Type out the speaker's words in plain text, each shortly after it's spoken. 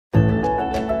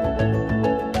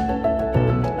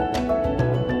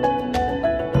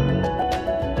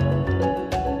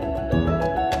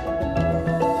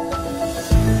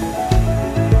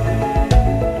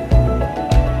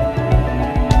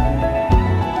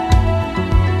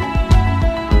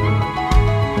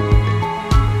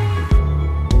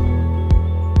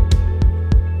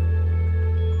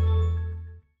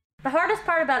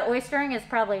oystering is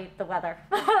probably the weather.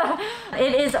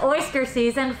 It is oyster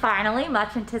season, finally,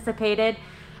 much anticipated.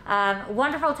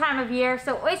 Wonderful time of year.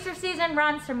 So oyster season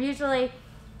runs from usually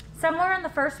somewhere in the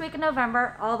first week of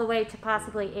November all the way to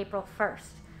possibly April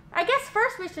 1st. I guess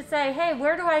first we should say, hey,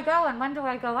 where do I go and when do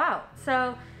I go out?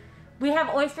 So we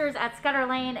have oysters at Scudder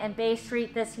Lane and Bay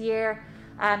Street this year.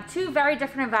 Two very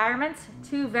different environments,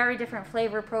 two very different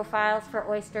flavor profiles for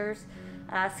oysters.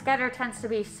 Scudder tends to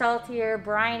be saltier,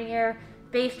 brinier.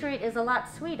 Bay Street is a lot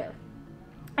sweeter.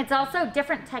 It's also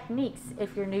different techniques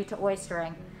if you're new to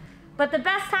oystering. But the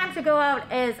best time to go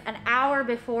out is an hour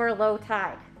before low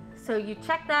tide. So you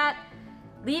check that,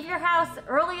 leave your house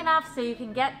early enough so you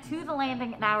can get to the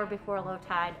landing an hour before low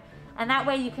tide. And that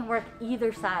way you can work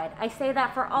either side. I say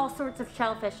that for all sorts of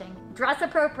shellfishing. Dress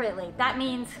appropriately. That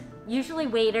means usually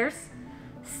waders.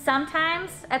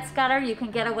 Sometimes at Scudder you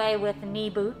can get away with knee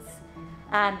boots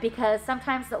because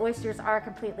sometimes the oysters are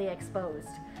completely exposed.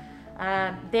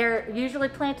 They're usually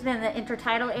planted in the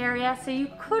intertidal area, so you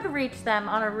could reach them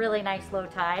on a really nice low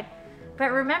tide.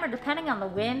 But remember, depending on the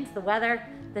wind, the weather,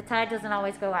 the tide doesn't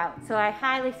always go out. So I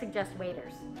highly suggest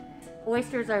waders.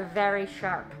 Oysters are very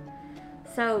sharp.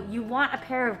 So you want a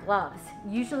pair of gloves,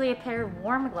 usually a pair of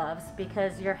warm gloves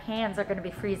because your hands are going to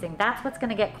be freezing. That's what's going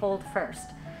to get cold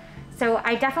first. So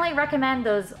I definitely recommend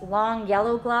those long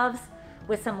yellow gloves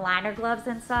with some liner gloves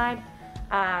inside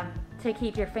to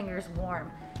keep your fingers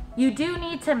warm. You do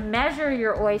need to measure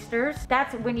your oysters.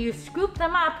 That's when you scoop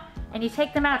them up and you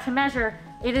take them out to measure.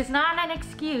 It is not an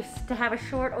excuse to have a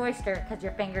short oyster because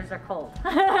your fingers are cold.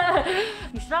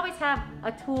 You should always have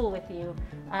a tool with you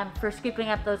for scooping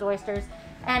up those oysters.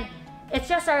 And it's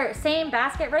just our same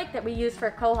basket rake that we use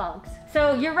for quahogs.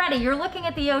 So you're ready, you're looking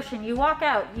at the ocean, you walk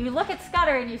out, you look at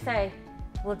Scudder and you say,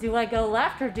 well, do I go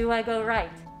left or do I go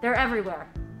right? They're everywhere.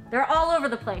 They're all over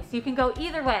the place. You can go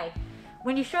either way.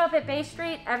 When you show up at Bay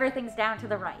Street, everything's down to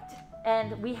the right.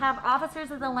 And we have officers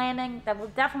at the landing that will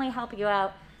definitely help you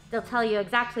out. They'll tell you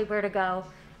exactly where to go,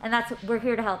 and we're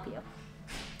here to help you.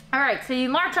 All right, so you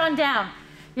march on down.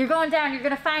 You're going down, you're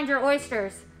gonna find your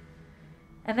oysters.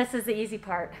 And this is the easy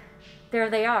part. There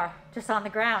they are, just on the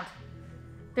ground.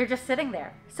 They're just sitting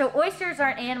there. So oysters are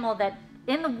an animal that,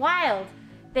 in the wild,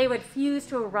 they would fuse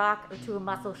to a rock or to a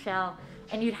mussel shell,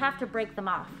 and you'd have to break them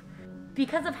off.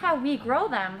 Because of how we grow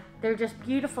them, they're just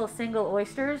beautiful single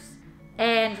oysters,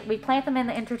 and we plant them in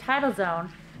the intertidal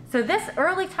zone. So this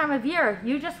early time of year,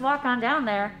 you just walk on down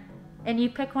there and you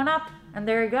pick one up and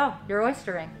there you go, you're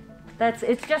oystering.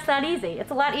 It's just that easy.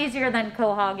 It's a lot easier than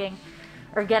quahogging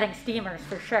or getting steamers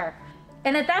for sure.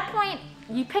 And at that point,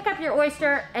 you pick up your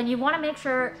oyster and you want to make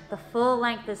sure the full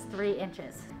length is 3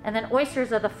 inches. And then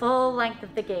oysters are the full length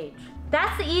of the gauge.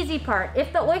 That's the easy part.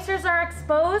 If the oysters are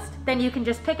exposed, then you can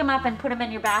just pick them up and put them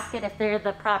in your basket if they're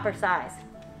the proper size.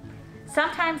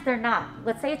 Sometimes they're not.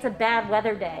 Let's say it's a bad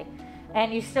weather day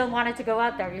and you still wanted to go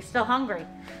out there, you're still hungry,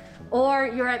 or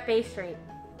you're at Bay Street.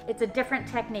 It's a different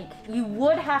technique. You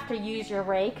would have to use your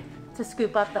rake to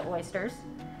scoop up the oysters.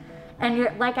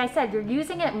 And like I said, you're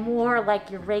using it more like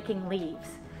you're raking leaves.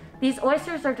 These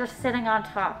oysters are just sitting on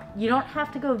top. You don't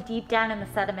have to go deep down in the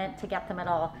sediment to get them at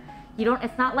all.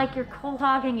 It's not like you're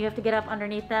quahogging, you have to get up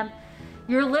underneath them.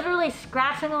 You're literally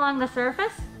scratching along the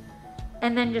surface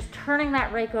and then just turning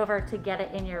that rake over to get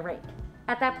it in your rake.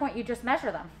 At that point, you just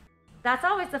measure them. That's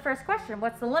always the first question.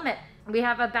 What's the limit? We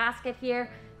have a basket here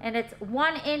and it's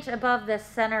 1 inch above the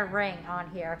center ring on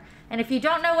here. And if you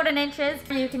don't know what an inch is,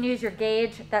 you can use your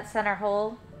gauge. That center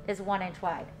hole is 1 inch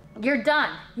wide. You're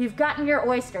done. You've gotten your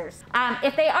oysters.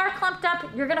 If they are clumped up,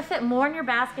 you're gonna fit more in your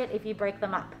basket if you break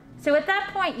them up. So at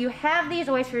that point, you have these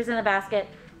oysters in the basket,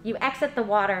 you exit the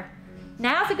water.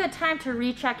 Now's a good time to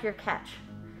recheck your catch.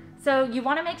 So you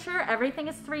wanna make sure everything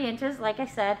is 3 inches, like I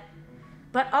said,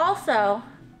 but also,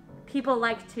 people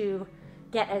like to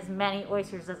get as many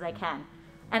oysters as they can.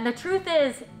 And the truth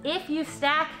is, if you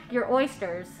stack your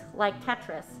oysters like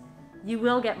Tetris, you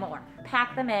will get more.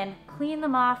 Pack them in, clean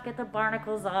them off, get the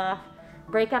barnacles off,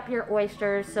 break up your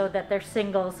oysters so that they're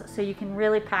singles so you can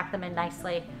really pack them in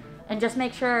nicely. And just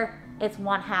make sure it's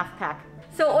 1/2 pack.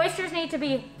 So oysters need to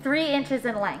be 3 inches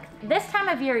in length. This time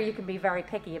of year, you can be very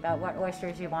picky about what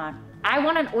oysters you want. I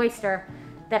want an oyster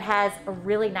that has a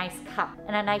really nice cup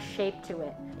and a nice shape to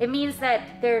it. It means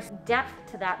that there's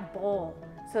depth to that bowl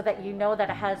so that you know that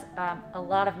it has a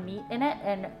lot of meat in it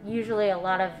and usually a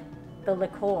lot of the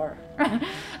liqueur.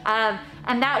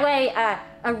 And that way,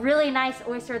 a really nice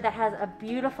oyster that has a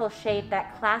beautiful shape,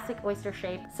 that classic oyster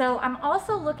shape. So I'm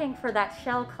also looking for that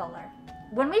shell color.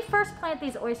 When we first plant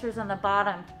these oysters on the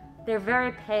bottom, they're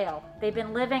very pale. They've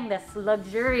been living this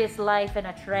luxurious life in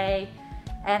a tray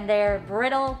and they're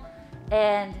brittle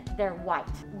and they're white.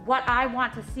 what I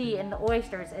want to see in the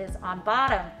oysters is on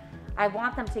bottom, I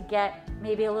want them to get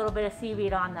maybe a little bit of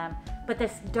seaweed on them, but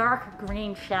this dark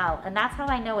green shell, and that's how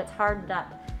I know it's hardened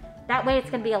up. That way it's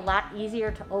gonna be a lot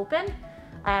easier to open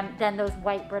than those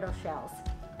white brittle shells.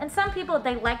 And some people,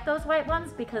 they like those white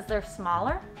ones because they're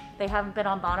smaller. They haven't been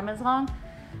on bottom as long.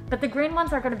 But the green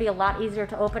ones are gonna be a lot easier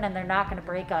to open and they're not gonna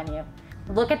break on you.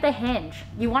 Look at the hinge.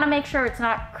 You wanna make sure it's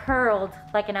not curled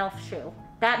like an elf shoe.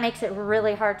 That makes it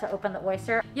really hard to open the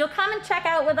oyster. You'll come and check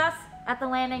out with us at the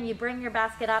landing. You bring your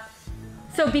basket up.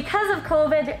 So because of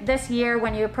COVID this year,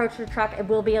 when you approach the truck, it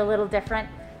will be a little different.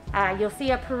 You'll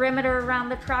see a perimeter around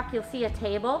the truck. You'll see a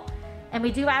table. And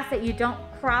we do ask that you don't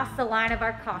cross the line of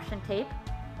our caution tape.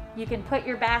 You can put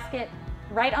your basket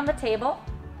right on the table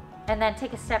and then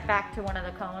take a step back to one of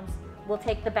the cones. We'll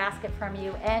take the basket from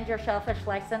you and your shellfish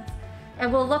license,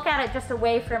 and we'll look at it just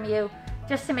away from you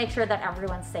just to make sure that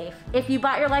everyone's safe. If you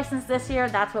bought your license this year,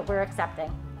 that's what we're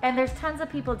accepting. And there's tons of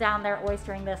people down there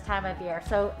oystering this time of year,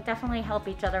 so definitely help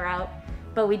each other out.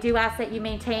 But we do ask that you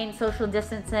maintain social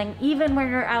distancing even when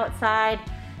you're outside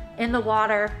in the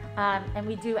water, and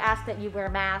we do ask that you wear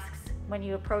masks when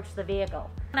you approach the vehicle.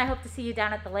 And I hope to see you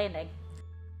down at the landing.